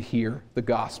wants to hear the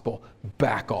gospel.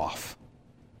 Back off."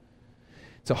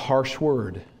 It's a harsh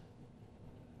word,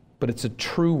 but it's a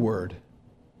true word.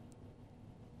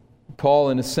 Paul,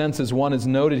 in a sense, as one is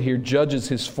noted here, judges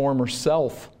his former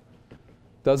self,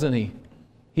 doesn't he?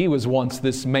 He was once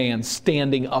this man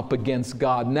standing up against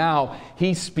God. Now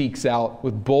he speaks out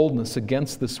with boldness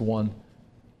against this one.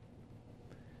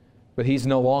 But he's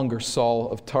no longer Saul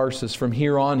of Tarsus. From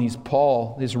here on, he's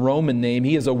Paul, his Roman name.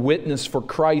 He is a witness for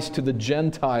Christ to the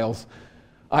Gentiles.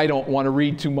 I don't want to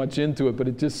read too much into it, but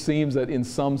it just seems that in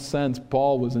some sense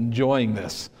Paul was enjoying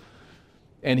this.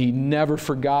 And he never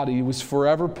forgot it. He was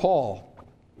forever Paul,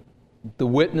 the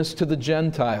witness to the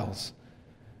Gentiles.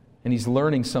 And he's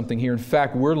learning something here. In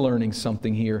fact, we're learning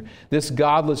something here. This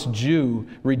godless Jew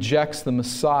rejects the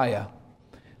Messiah,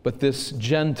 but this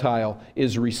Gentile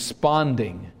is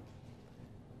responding.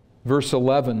 Verse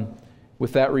 11,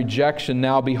 with that rejection,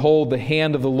 now behold, the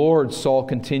hand of the Lord, Saul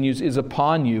continues, is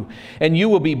upon you, and you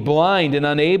will be blind and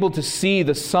unable to see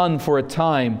the sun for a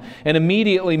time. And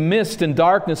immediately mist and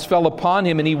darkness fell upon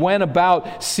him, and he went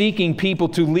about seeking people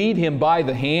to lead him by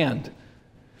the hand.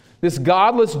 This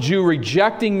godless Jew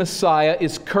rejecting Messiah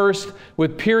is cursed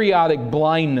with periodic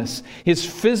blindness, his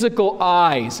physical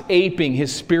eyes aping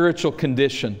his spiritual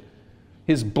condition,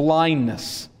 his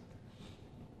blindness.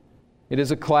 It is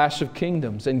a clash of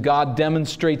kingdoms, and God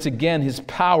demonstrates again His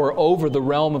power over the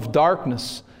realm of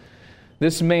darkness.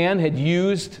 This man had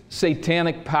used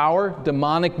satanic power,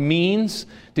 demonic means,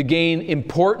 to gain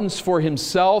importance for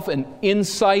himself and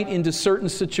insight into certain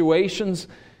situations,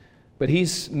 but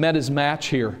he's met his match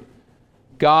here.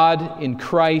 God in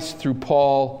Christ through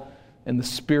Paul and the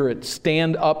Spirit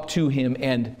stand up to him,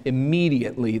 and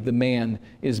immediately the man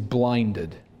is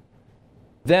blinded.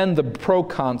 Then the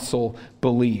proconsul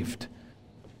believed.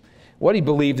 What he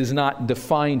believed is not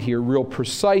defined here real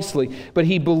precisely, but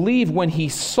he believed when he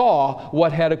saw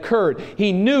what had occurred.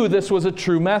 He knew this was a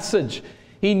true message.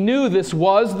 He knew this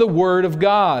was the Word of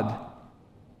God.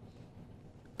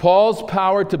 Paul's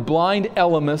power to blind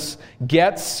Elymas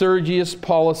gets Sergius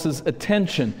Paulus's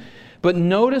attention. But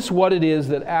notice what it is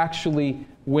that actually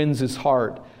wins his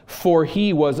heart. For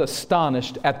he was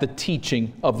astonished at the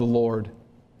teaching of the Lord.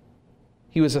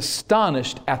 He was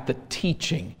astonished at the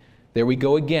teaching. There we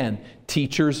go again.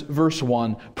 Teachers, verse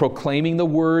 1, proclaiming the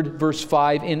word, verse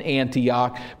 5, in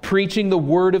Antioch, preaching the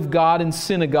word of God in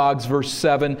synagogues, verse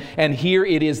 7, and here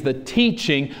it is the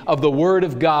teaching of the word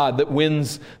of God that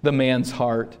wins the man's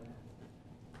heart.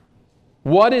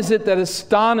 What is it that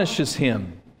astonishes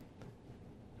him?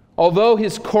 Although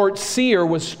his court seer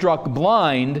was struck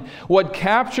blind, what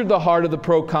captured the heart of the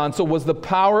proconsul was the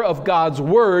power of God's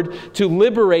Word to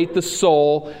liberate the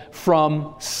soul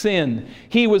from sin.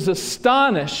 He was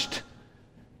astonished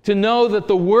to know that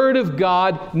the Word of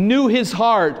God knew his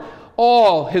heart.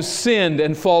 All have sinned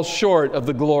and fall short of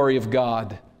the glory of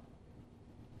God.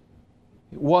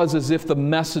 It was as if the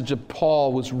message of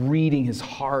Paul was reading his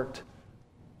heart.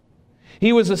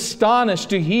 He was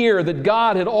astonished to hear that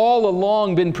God had all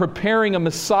along been preparing a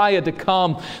Messiah to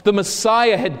come. The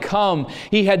Messiah had come.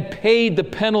 He had paid the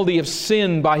penalty of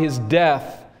sin by His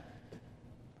death,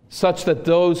 such that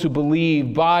those who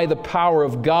believe by the power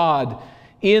of God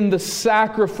in the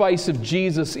sacrifice of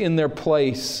Jesus in their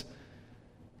place,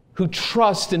 who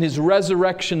trust in His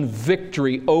resurrection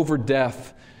victory over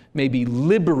death, may be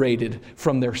liberated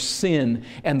from their sin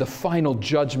and the final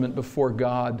judgment before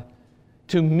God,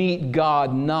 to meet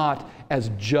God not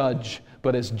as judge,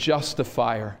 but as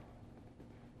justifier,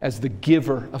 as the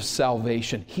giver of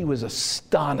salvation. He was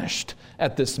astonished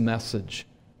at this message.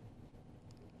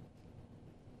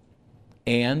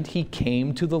 And he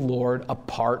came to the Lord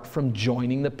apart from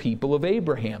joining the people of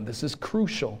Abraham. This is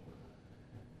crucial.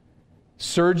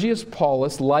 Sergius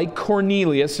Paulus, like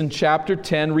Cornelius in chapter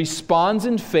 10, responds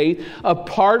in faith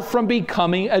apart from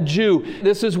becoming a Jew.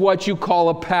 This is what you call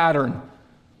a pattern.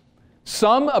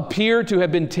 Some appear to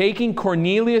have been taking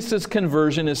Cornelius'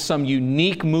 conversion as some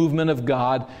unique movement of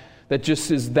God that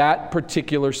just is that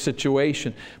particular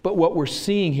situation. But what we're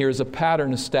seeing here is a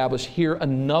pattern established here,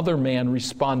 another man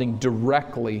responding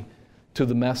directly to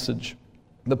the message.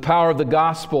 The power of the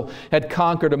gospel had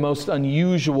conquered a most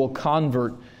unusual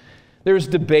convert. There's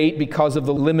debate because of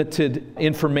the limited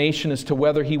information as to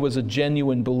whether he was a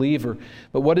genuine believer.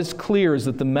 But what is clear is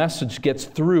that the message gets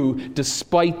through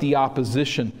despite the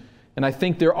opposition. And I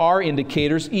think there are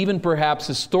indicators, even perhaps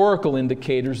historical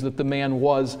indicators, that the man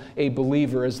was a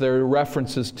believer, as there are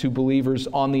references to believers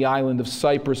on the island of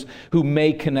Cyprus who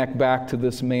may connect back to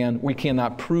this man. We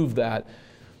cannot prove that,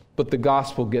 but the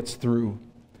gospel gets through.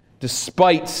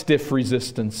 Despite stiff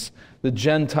resistance, the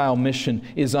Gentile mission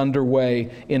is underway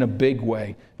in a big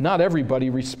way. Not everybody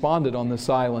responded on this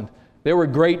island. There were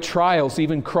great trials,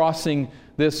 even crossing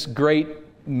this great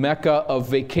Mecca of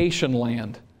vacation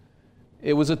land.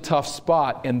 It was a tough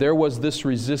spot, and there was this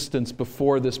resistance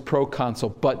before this proconsul,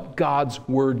 but God's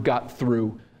word got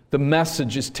through. The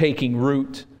message is taking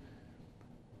root.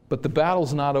 But the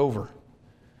battle's not over.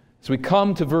 As we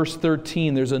come to verse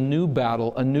 13, there's a new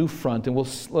battle, a new front, and we'll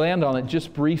land on it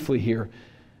just briefly here.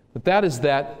 But that is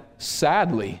that,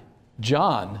 sadly,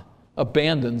 John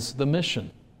abandons the mission.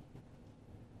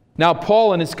 Now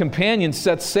Paul and his companions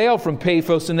set sail from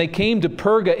Paphos, and they came to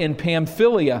Perga in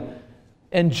Pamphylia,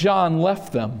 and John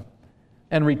left them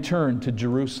and returned to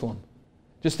Jerusalem.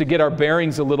 Just to get our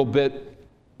bearings a little bit,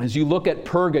 as you look at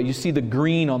Perga, you see the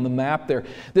green on the map there.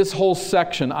 This whole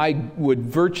section, I would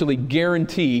virtually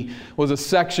guarantee, was a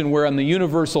section where on the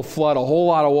universal flood, a whole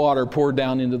lot of water poured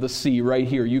down into the sea right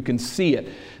here. You can see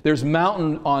it. There's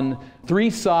mountain on 3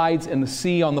 sides and the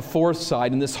sea on the 4th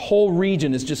side, and this whole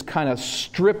region is just kind of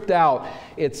stripped out.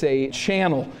 It's a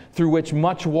channel through which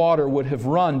much water would have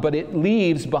run, but it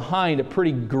leaves behind a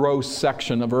pretty gross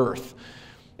section of earth.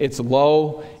 It's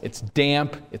low, it's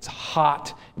damp, it's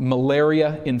hot,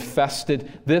 malaria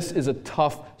infested. This is a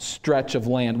tough stretch of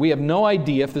land. We have no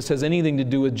idea if this has anything to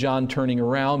do with John turning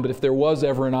around, but if there was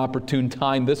ever an opportune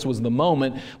time, this was the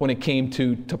moment when it came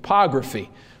to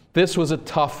topography. This was a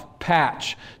tough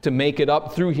patch to make it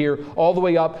up through here, all the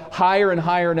way up, higher and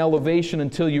higher in elevation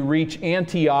until you reach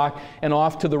Antioch and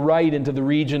off to the right into the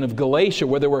region of Galatia,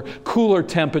 where there were cooler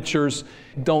temperatures.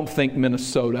 Don't think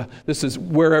Minnesota. This is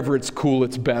wherever it's cool,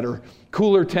 it's better.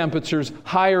 Cooler temperatures,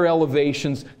 higher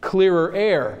elevations, clearer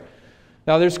air.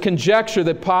 Now there's conjecture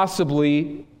that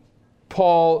possibly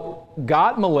Paul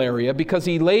got malaria because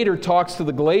he later talks to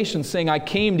the Galatians saying, I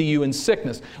came to you in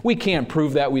sickness. We can't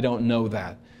prove that. We don't know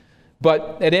that.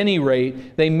 But at any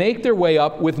rate, they make their way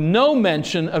up with no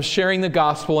mention of sharing the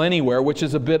gospel anywhere, which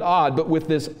is a bit odd, but with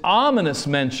this ominous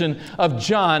mention of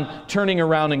John turning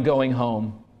around and going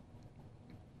home.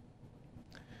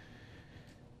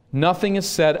 Nothing is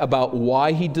said about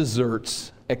why he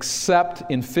deserts, except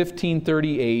in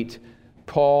 1538,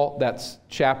 Paul, that's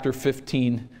chapter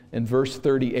 15 and verse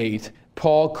 38,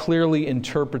 Paul clearly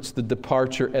interprets the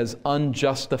departure as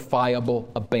unjustifiable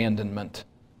abandonment.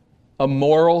 A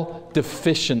moral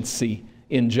deficiency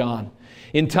in John.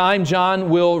 In time,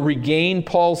 John will regain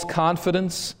Paul's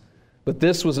confidence, but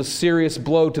this was a serious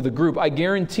blow to the group. I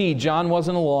guarantee John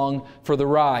wasn't along for the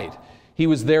ride. He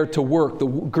was there to work. The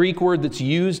Greek word that's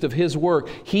used of his work,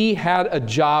 he had a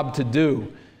job to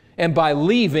do. And by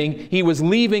leaving, he was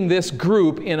leaving this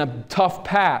group in a tough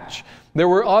patch. There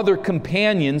were other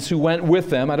companions who went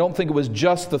with them. I don't think it was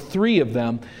just the 3 of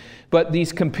them. But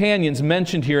these companions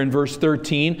mentioned here in verse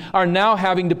 13 are now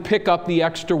having to pick up the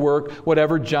extra work,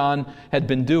 whatever John had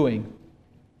been doing.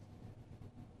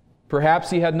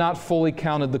 Perhaps he had not fully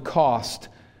counted the cost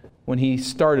when he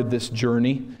started this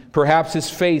journey. Perhaps his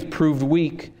faith proved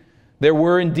weak. There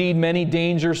were indeed many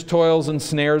dangers, toils, and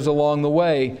snares along the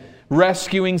way.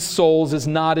 Rescuing souls is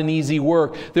not an easy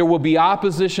work. There will be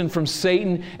opposition from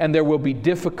Satan, and there will be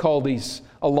difficulties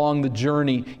along the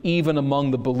journey, even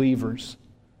among the believers.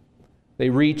 They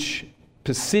reach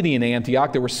Pisidian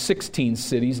Antioch. There were 16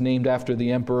 cities named after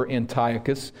the Emperor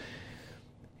Antiochus.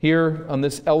 Here on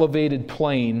this elevated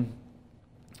plain,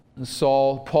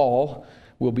 Paul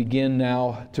will begin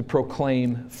now to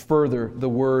proclaim further the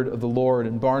word of the Lord,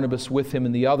 and Barnabas with him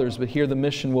and the others. But here the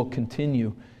mission will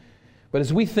continue. But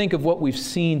as we think of what we've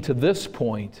seen to this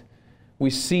point, we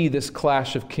see this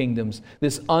clash of kingdoms,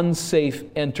 this unsafe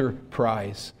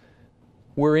enterprise.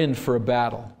 We're in for a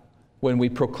battle when we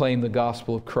proclaim the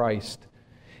gospel of Christ.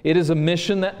 It is a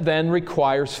mission that then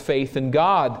requires faith in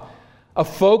God, a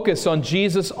focus on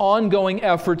Jesus' ongoing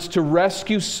efforts to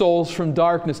rescue souls from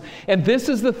darkness. And this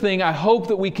is the thing I hope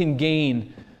that we can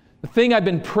gain. The thing I've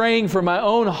been praying for my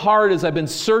own heart as I've been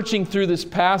searching through this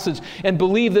passage, and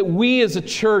believe that we as a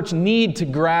church need to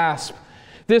grasp.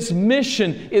 This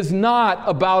mission is not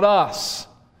about us.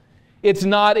 It's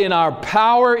not in our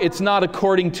power. It's not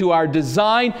according to our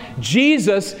design.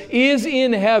 Jesus is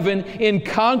in heaven in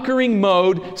conquering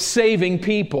mode, saving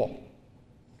people.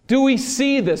 Do we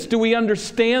see this? Do we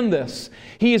understand this?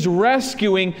 He is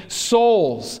rescuing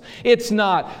souls. It's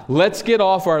not, let's get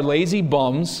off our lazy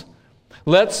bums.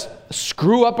 Let's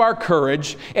screw up our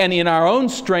courage and in our own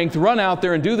strength run out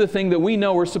there and do the thing that we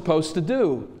know we're supposed to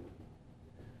do.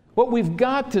 What we've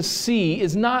got to see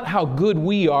is not how good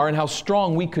we are and how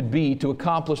strong we could be to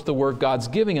accomplish the work God's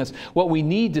giving us. What we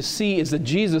need to see is that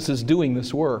Jesus is doing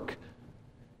this work.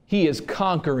 He is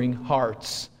conquering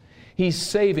hearts. He's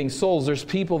saving souls. There's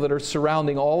people that are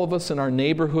surrounding all of us in our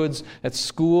neighborhoods, at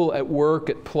school, at work,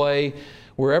 at play,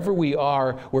 wherever we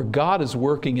are, where God is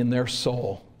working in their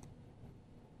soul.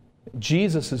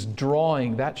 Jesus is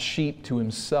drawing that sheep to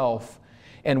himself.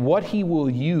 And what he will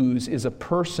use is a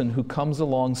person who comes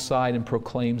alongside and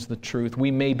proclaims the truth. We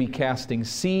may be casting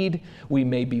seed, we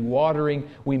may be watering,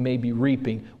 we may be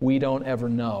reaping. We don't ever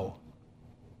know.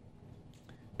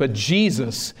 But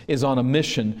Jesus is on a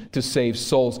mission to save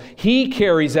souls. He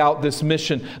carries out this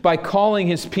mission by calling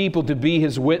his people to be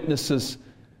his witnesses.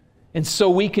 And so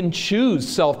we can choose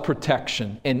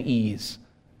self-protection and ease.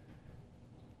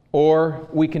 or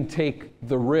we can take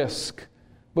the risk.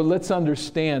 But let's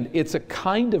understand, it's a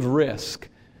kind of risk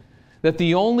that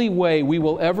the only way we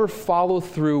will ever follow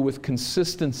through with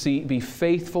consistency, be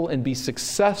faithful, and be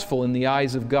successful in the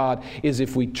eyes of God is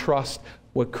if we trust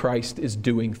what Christ is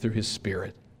doing through His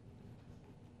Spirit.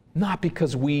 Not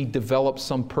because we develop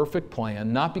some perfect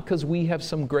plan, not because we have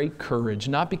some great courage,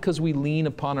 not because we lean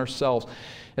upon ourselves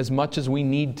as much as we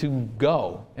need to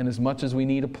go and as much as we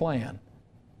need a plan.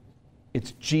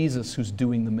 It's Jesus who's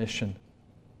doing the mission,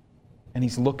 and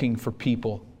He's looking for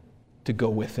people to go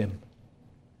with Him.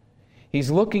 He's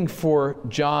looking for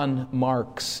John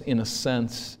Marks, in a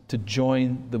sense, to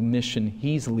join the mission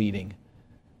He's leading,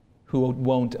 who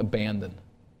won't abandon,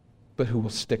 but who will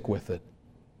stick with it.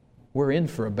 We're in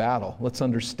for a battle. Let's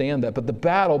understand that. But the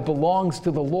battle belongs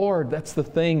to the Lord. That's the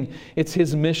thing. It's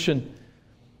His mission.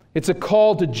 It's a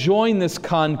call to join this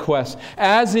conquest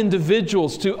as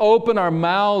individuals, to open our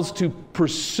mouths to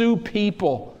pursue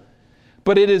people.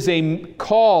 But it is a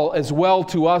call as well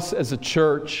to us as a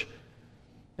church.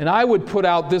 And I would put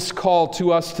out this call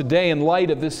to us today in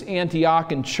light of this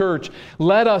Antiochian church.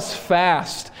 Let us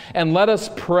fast and let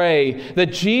us pray that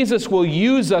Jesus will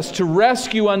use us to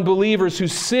rescue unbelievers who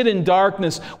sit in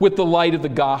darkness with the light of the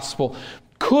gospel.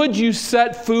 Could you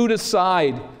set food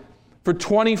aside for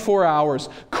 24 hours?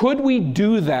 Could we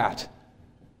do that?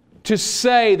 To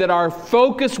say that our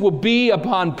focus will be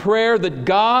upon prayer, that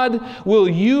God will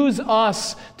use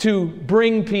us to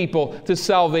bring people to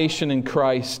salvation in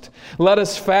Christ. Let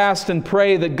us fast and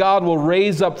pray that God will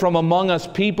raise up from among us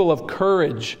people of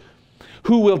courage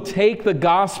who will take the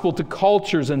gospel to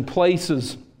cultures and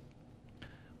places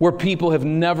where people have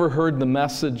never heard the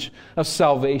message of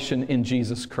salvation in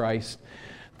Jesus Christ.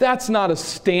 That's not a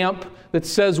stamp that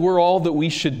says we're all that we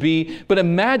should be, but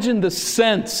imagine the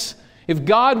sense. If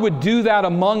God would do that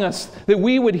among us, that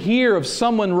we would hear of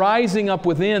someone rising up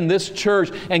within this church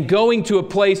and going to a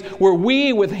place where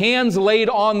we, with hands laid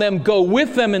on them, go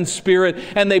with them in spirit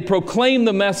and they proclaim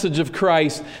the message of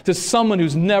Christ to someone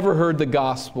who's never heard the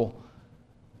gospel.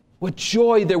 What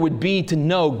joy there would be to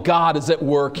know God is at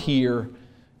work here.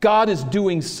 God is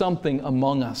doing something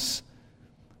among us.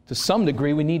 To some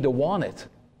degree, we need to want it.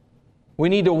 We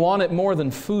need to want it more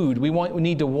than food. We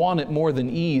need to want it more than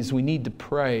ease. We need to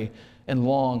pray and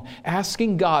long,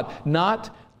 asking God,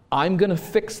 not, I'm going to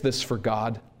fix this for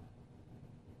God,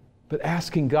 but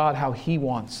asking God how He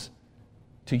wants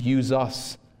to use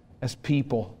us as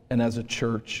people and as a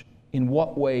church. In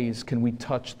what ways can we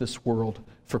touch this world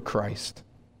for Christ?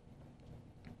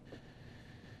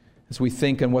 As we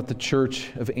think on what the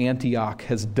church of Antioch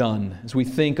has done, as we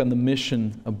think on the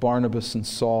mission of Barnabas and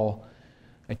Saul,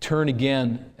 I turn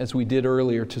again, as we did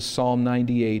earlier, to Psalm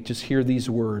 98. Just hear these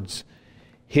words.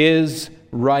 His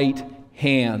right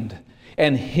hand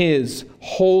and His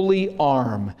holy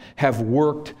arm have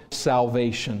worked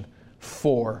salvation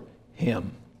for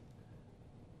Him.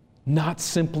 Not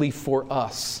simply for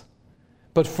us,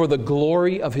 but for the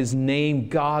glory of His name.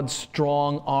 God's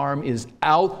strong arm is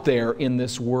out there in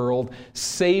this world,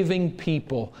 saving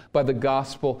people by the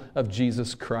gospel of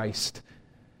Jesus Christ.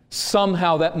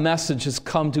 Somehow that message has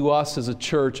come to us as a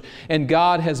church, and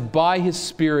God has, by His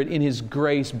Spirit, in His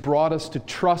grace, brought us to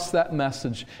trust that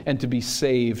message and to be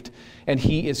saved. And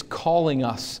He is calling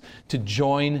us to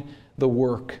join the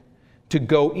work, to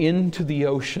go into the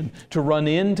ocean, to run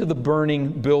into the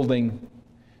burning building,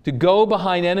 to go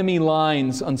behind enemy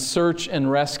lines on search and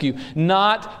rescue,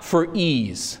 not for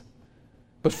ease,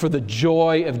 but for the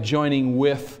joy of joining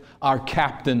with our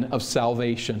captain of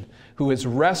salvation, who is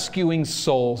rescuing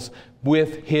souls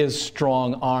with His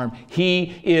strong arm.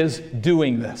 He is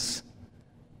doing this.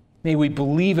 May we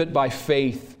believe it by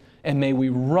faith, and may we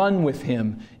run with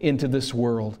Him into this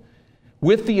world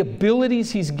with the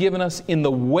abilities He's given us in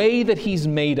the way that He's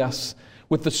made us,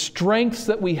 with the strengths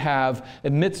that we have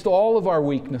amidst all of our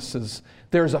weaknesses.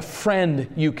 There's a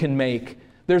friend you can make.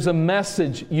 There's a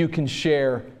message you can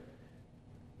share.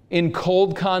 In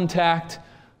cold contact,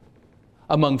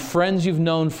 among friends you've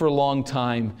known for a long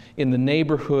time, in the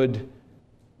neighborhood,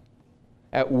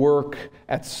 at work,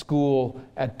 at school,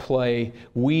 at play.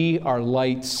 We are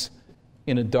lights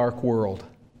in a dark world.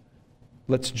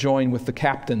 Let's join with the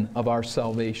captain of our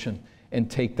salvation and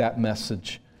take that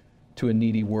message to a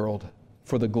needy world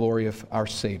for the glory of our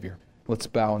Savior. Let's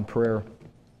bow in prayer.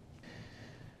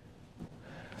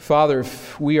 Father,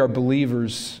 if we are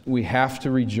believers, we have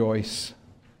to rejoice.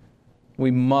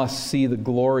 We must see the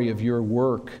glory of Your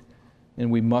work,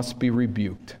 and we must be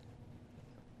rebuked.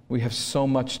 We have so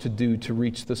much to do to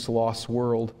reach this lost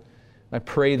world. I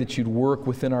pray that You'd work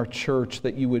within our church,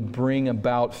 that You would bring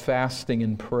about fasting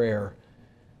and prayer,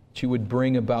 that You would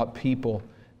bring about people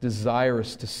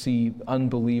desirous to see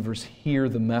unbelievers hear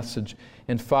the message.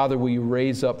 And Father, will you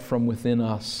raise up from within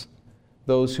us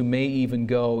those who may even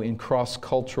go in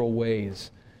cross-cultural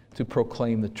ways to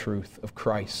proclaim the truth of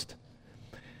Christ.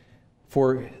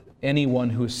 For anyone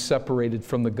who is separated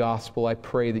from the gospel, I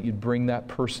pray that you'd bring that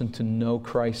person to know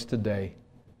Christ today.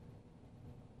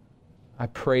 I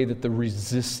pray that the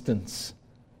resistance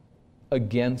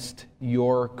against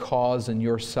your cause and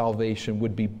your salvation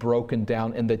would be broken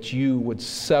down, and that you would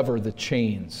sever the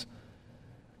chains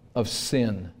of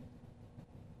sin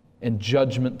and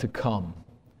judgment to come,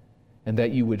 and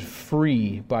that you would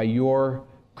free by your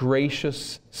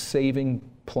gracious saving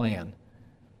plan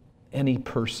any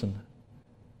person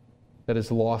that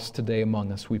is lost today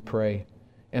among us, we pray.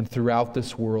 And throughout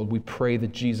this world, we pray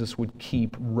that Jesus would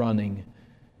keep running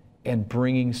and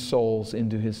bringing souls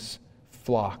into his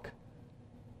flock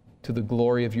to the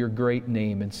glory of your great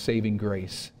name and saving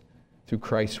grace. Through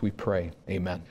Christ we pray. Amen.